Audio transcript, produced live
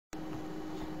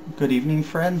Good evening,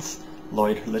 friends.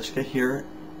 Lloyd Hlichka here.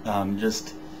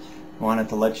 Just wanted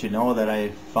to let you know that I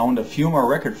found a few more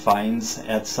record finds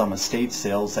at some estate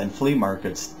sales and flea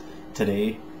markets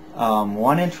today.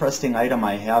 One interesting item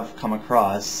I have come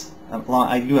across,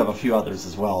 I do have a few others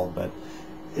as well, but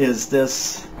is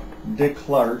this Dick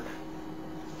Clark.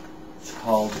 It's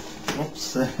called,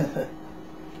 oops,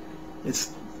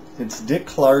 it's Dick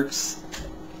Clark's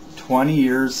 20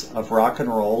 Years of Rock and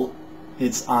Roll.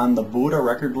 It's on the Buddha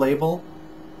record label,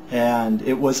 and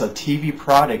it was a TV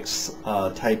products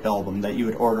type album that you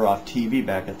would order off TV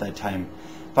back at that time.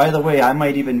 By the way, I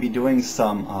might even be doing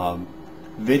some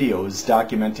videos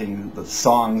documenting the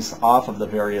songs off of the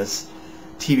various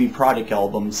TV product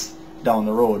albums down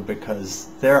the road, because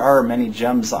there are many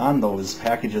gems on those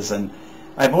packages, and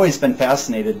I've always been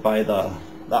fascinated by the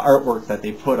artwork that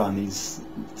they put on these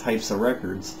types of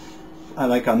records.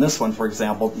 Like on this one, for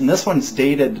example, and this one's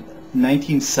dated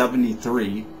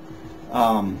 1973.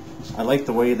 I like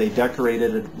the way they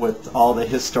decorated it with all the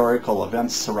historical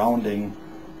events surrounding,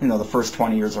 you know, the first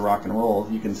 20 years of rock and roll.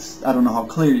 You can, I don't know how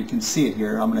clear you can see it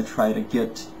here. I'm going to try to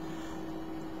get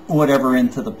whatever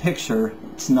into the picture.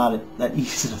 It's not that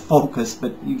easy to focus,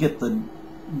 but you get the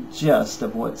gist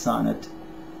of what's on it.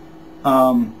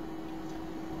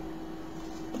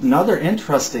 Another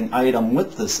interesting item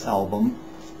with this album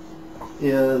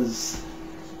is,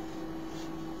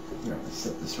 I'm going to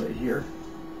set this right here.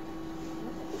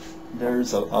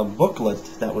 There's a booklet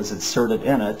that was inserted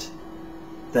in it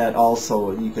that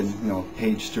also you can,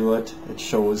 page through it. It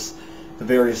shows the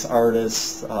various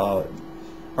artists,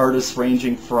 artists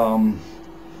ranging from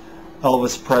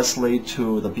Elvis Presley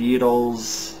to the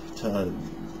Beatles to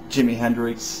Jimi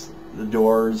Hendrix, the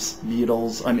Doors,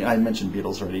 Beatles. I mean, I mentioned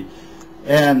Beatles already,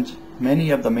 and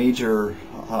many of the major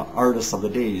artists of the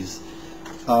days.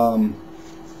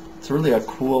 It's really a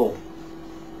cool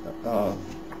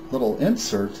little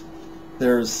insert.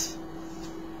 There's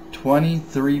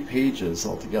 23 pages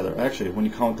altogether. Actually, when you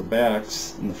count the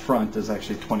backs in the front, there's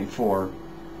actually 24.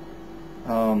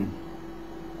 I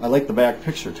like the back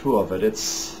picture too of it.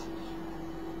 It's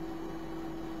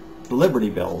the Liberty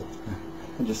Bell.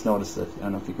 I just noticed it. I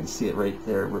don't know if you can see it right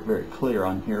there. We're very clear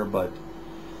on here, but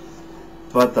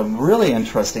the really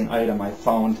interesting item I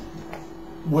found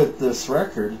with this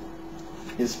record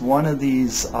is one of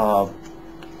these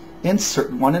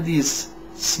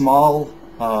small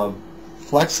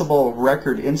flexible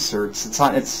record inserts.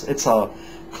 It's a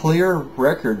clear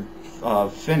record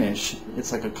finish.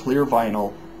 It's like a clear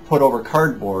vinyl put over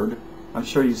cardboard. I'm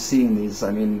sure you've seen these.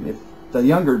 I mean, if the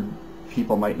younger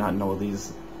people might not know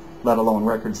these, let alone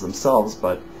records themselves,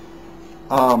 but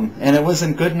and it was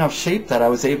in good enough shape that I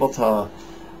was able to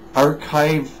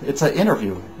archive. It's an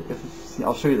interview.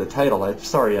 I'll show you the title. I'm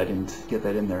sorry I didn't get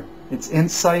that in there. It's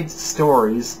Inside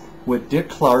Stories with Dick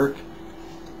Clark,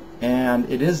 and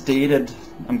it is dated,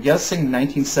 I'm guessing,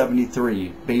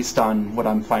 1973, based on what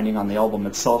I'm finding on the album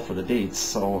itself for the dates.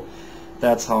 So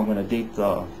that's how I'm going to date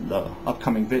the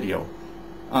upcoming video,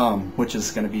 which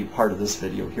is going to be part of this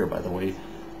video here, by the way.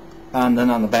 And then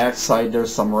on the back side,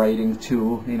 there's some writing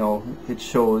too. It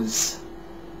shows.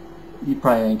 You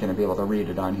probably ain't going to be able to read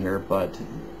it on here, but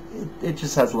it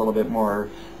just has a little bit more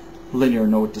linear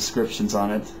note descriptions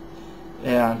on it.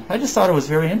 And I just thought it was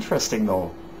very interesting, though,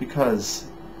 because,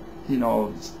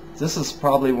 this is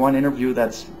probably one interview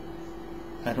that's,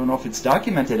 I don't know if it's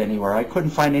documented anywhere. I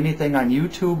couldn't find anything on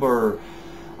YouTube or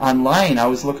online. I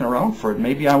was looking around for it.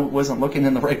 Maybe I wasn't looking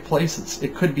in the right place.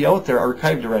 It could be out there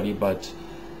archived already, but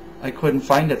I couldn't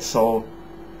find it. So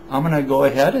I'm going to go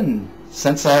ahead, and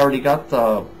since I already got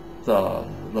the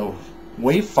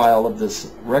WAV file of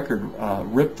this record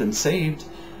ripped and saved,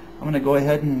 I'm going to go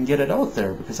ahead and get it out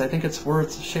there because I think it's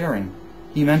worth sharing.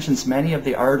 He mentions many of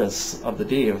the artists of the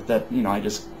day that I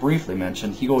just briefly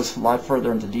mentioned. He goes a lot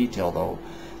further into detail though.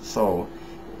 So,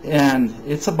 and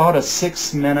it's about a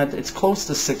 6 minute. It's close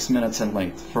to 6 minutes in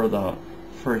length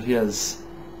for his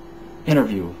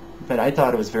interview. But I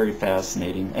thought it was very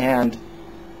fascinating, and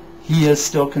he is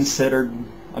still considered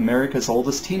America's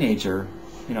oldest teenager.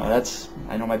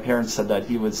 I know my parents said that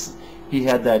he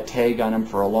had that tag on him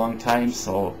for a long time,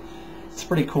 so it's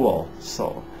pretty cool.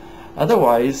 So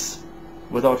otherwise,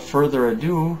 without further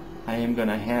ado, I am going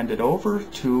to hand it over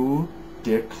to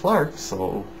Dick Clark.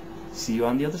 So see you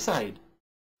on the other side.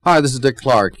 Hi, this is Dick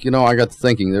Clark. I got to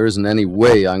thinking there isn't any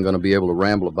way I'm going to be able to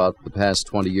ramble about the past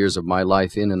 20 years of my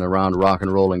life in and around rock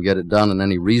and roll and get it done in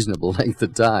any reasonable length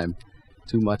of time.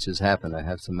 Too much has happened. I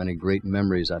have so many great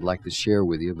memories I'd like to share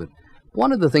with you, but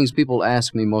one of the things people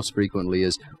ask me most frequently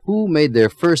is, who made their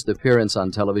first appearance on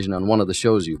television on one of the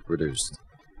shows you produced?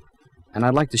 And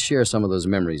I'd like to share some of those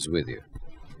memories with you.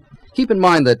 Keep in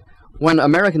mind that when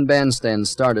American Bandstand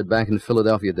started back in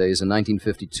Philadelphia days in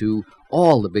 1952,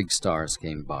 all the big stars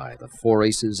came by. The Four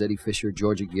Aces, Eddie Fisher,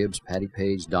 Georgia Gibbs, Patti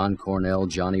Page, Don Cornell,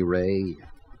 Johnny Ray.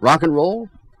 Rock and roll?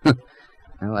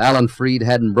 Well, Alan Freed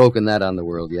hadn't broken that on the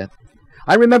world yet.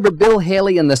 I remember Bill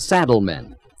Haley and the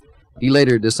Saddlemen. He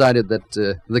later decided that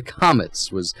the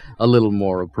Comets was a little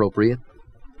more appropriate.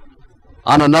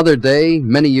 On another day,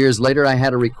 many years later, I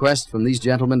had a request from these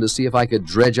gentlemen to see if I could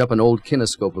dredge up an old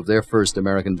kinescope of their first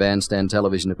American Bandstand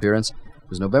television appearance. It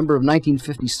was November of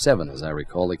 1957, as I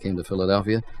recall. They came to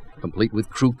Philadelphia, complete with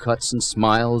crew cuts and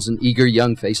smiles and eager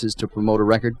young faces to promote a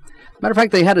record. Matter of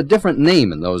fact, they had a different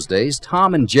name in those days,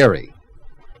 Tom and Jerry.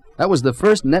 That was the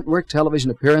first network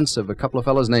television appearance of a couple of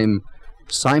fellows named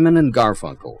Simon and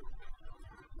Garfunkel.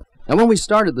 Now, when we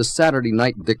started the Saturday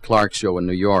night Dick Clark show in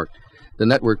New York, the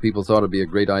network people thought it'd be a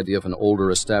great idea if an older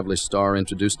established star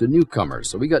introduced a newcomer.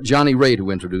 So we got Johnny Ray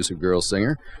to introduce a girl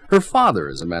singer. Her father,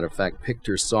 as a matter of fact, picked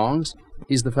her songs.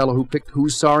 He's the fellow who picked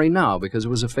Who's Sorry Now because it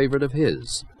was a favorite of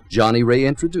his. Johnny Ray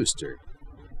introduced her.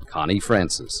 Connie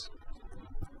Francis.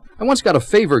 I once got a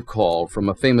favor call from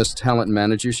a famous talent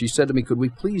manager. She said to me, could we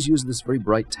please use this very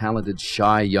bright, talented,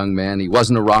 shy young man? He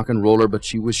wasn't a rock and roller, but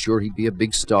she was sure he'd be a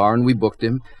big star, and we booked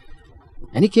him.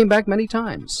 And he came back many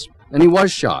times. And he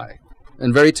was shy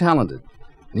and very talented.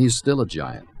 And he's still a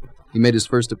giant. He made his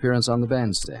first appearance on the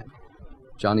Bandstand.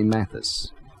 Johnny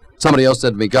Mathis. Somebody else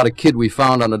said to me, got a kid we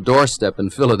found on a doorstep in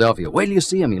Philadelphia. Wait till you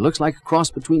see him. He looks like a cross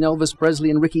between Elvis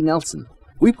Presley and Ricky Nelson.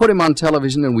 We put him on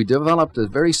television, and we developed a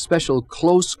very special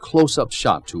close-up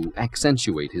shot to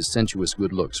accentuate his sensuous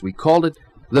good looks. We called it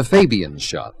the Fabian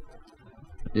shot.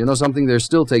 You know something? They're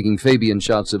still taking Fabian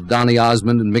shots of Donny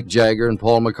Osmond and Mick Jagger and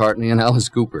Paul McCartney and Alice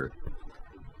Cooper.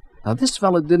 Now, this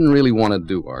fella didn't really want to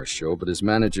do our show, but his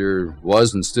manager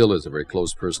was and still is a very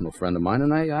close personal friend of mine,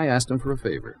 and I asked him for a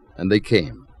favor. And they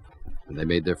came. And they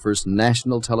made their first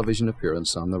national television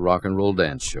appearance on the Rock and Roll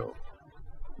Dance Show.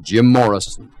 Jim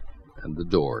Morrison and the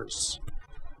Doors.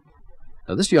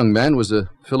 Now, this young man was a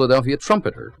Philadelphia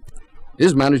trumpeter.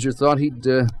 His manager thought he'd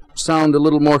sound a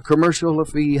little more commercial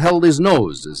if he held his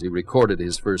nose as he recorded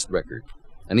his first record.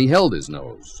 And he held his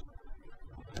nose.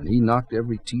 And he knocked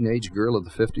every teenage girl of the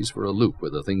 50s for a loop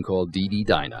with a thing called Dee Dee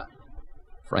Dinah.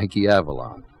 Frankie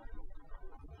Avalon.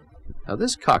 Now,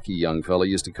 this cocky young fellow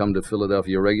used to come to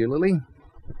Philadelphia regularly.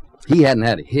 He hadn't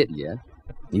had a hit yet.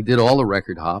 He did all the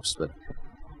record hops, but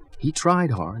he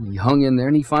tried hard, and he hung in there,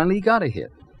 and he finally got a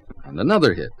hit. And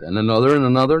another hit, and another, and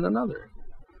another, and another.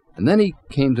 And then he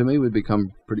came to me. We'd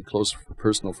become pretty close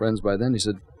personal friends by then. He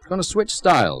said, going to switch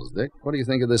styles, Dick. What do you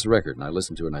think of this record? And I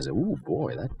listened to it, and I said, ooh,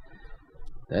 boy,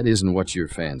 that isn't what your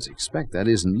fans expect. That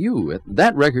isn't you.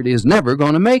 That record is never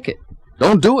going to make it.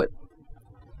 Don't do it.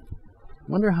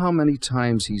 Wonder how many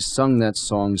times he's sung that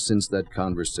song since that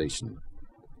conversation.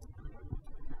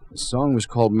 The song was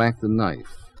called Mac the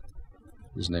Knife.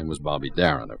 His name was Bobby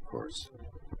Darin, of course.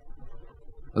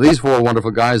 Now, these four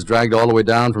wonderful guys dragged all the way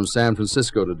down from San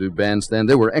Francisco to do Bandstand.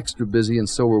 They were extra busy, and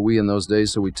so were we in those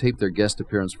days, so we taped their guest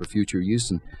appearance for future use,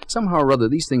 and somehow or other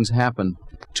these things happened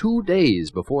 2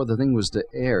 days before the thing was to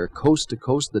air. Coast to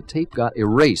coast, the tape got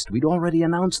erased. We'd already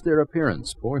announced their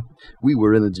appearance. Boy, we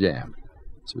were in a jam.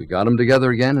 So we got them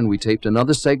together again, and we taped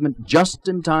another segment just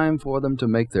in time for them to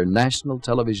make their national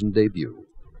television debut.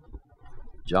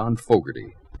 John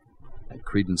Fogerty and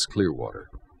Creedence Clearwater.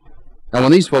 Now,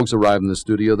 when these folks arrived in the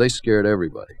studio, they scared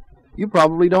everybody. You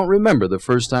probably don't remember the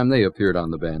first time they appeared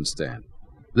on the Bandstand.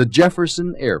 The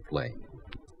Jefferson Airplane.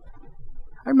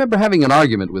 I remember having an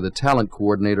argument with a talent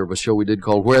coordinator of a show we did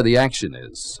called Where the Action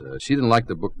Is. She didn't like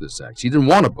to book this act. She didn't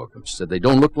want to book them. She said, they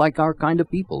don't look like our kind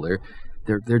of people.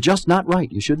 They're just not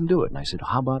right. You shouldn't do it. And I said,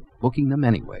 how about booking them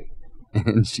anyway?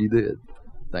 And she did.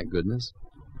 Thank goodness.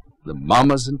 The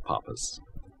Mamas and Papas.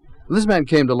 This man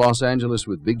came to Los Angeles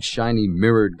with big, shiny,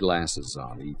 mirrored glasses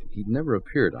on. He'd never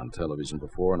appeared on television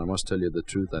before, and I must tell you the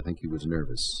truth, I think he was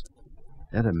nervous.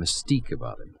 He had a mystique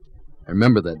about him. I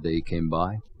remember that day he came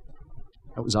by.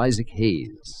 That was Isaac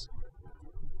Hayes.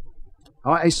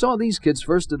 I saw these kids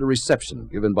first at a reception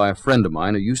given by a friend of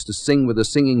mine who used to sing with a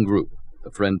singing group.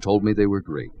 The friend told me they were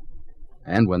great.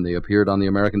 And when they appeared on the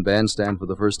American Bandstand for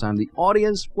the first time, the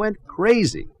audience went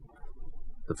crazy.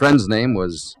 The friend's name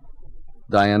was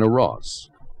Diana Ross,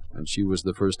 and she was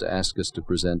the first to ask us to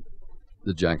present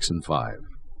the Jackson 5.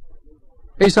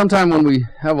 Hey, sometime when we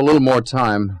have a little more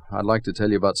time, I'd like to tell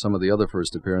you about some of the other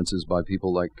first appearances by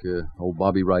people like old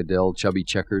Bobby Rydell, Chubby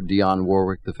Checker, Dionne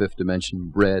Warwick, The Fifth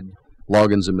Dimension, Bread,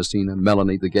 Loggins and Messina,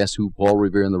 Melanie, The Guess Who, Paul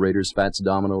Revere and the Raiders, Fats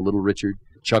Domino, Little Richard,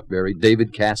 Chuck Berry,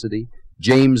 David Cassidy,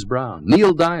 James Brown,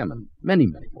 Neil Diamond, many,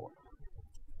 many more.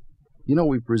 You know,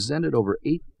 we've presented over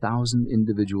 8,000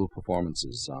 individual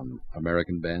performances on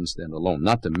American Bandstand alone,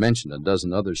 not to mention a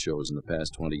dozen other shows in the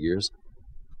past 20 years.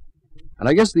 And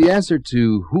I guess the answer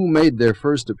to who made their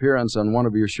first appearance on one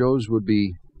of your shows would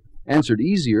be answered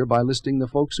easier by listing the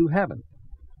folks who haven't.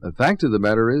 The fact of the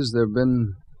matter is there have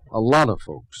been a lot of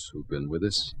folks who've been with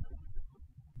us,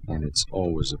 and it's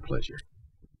always a pleasure.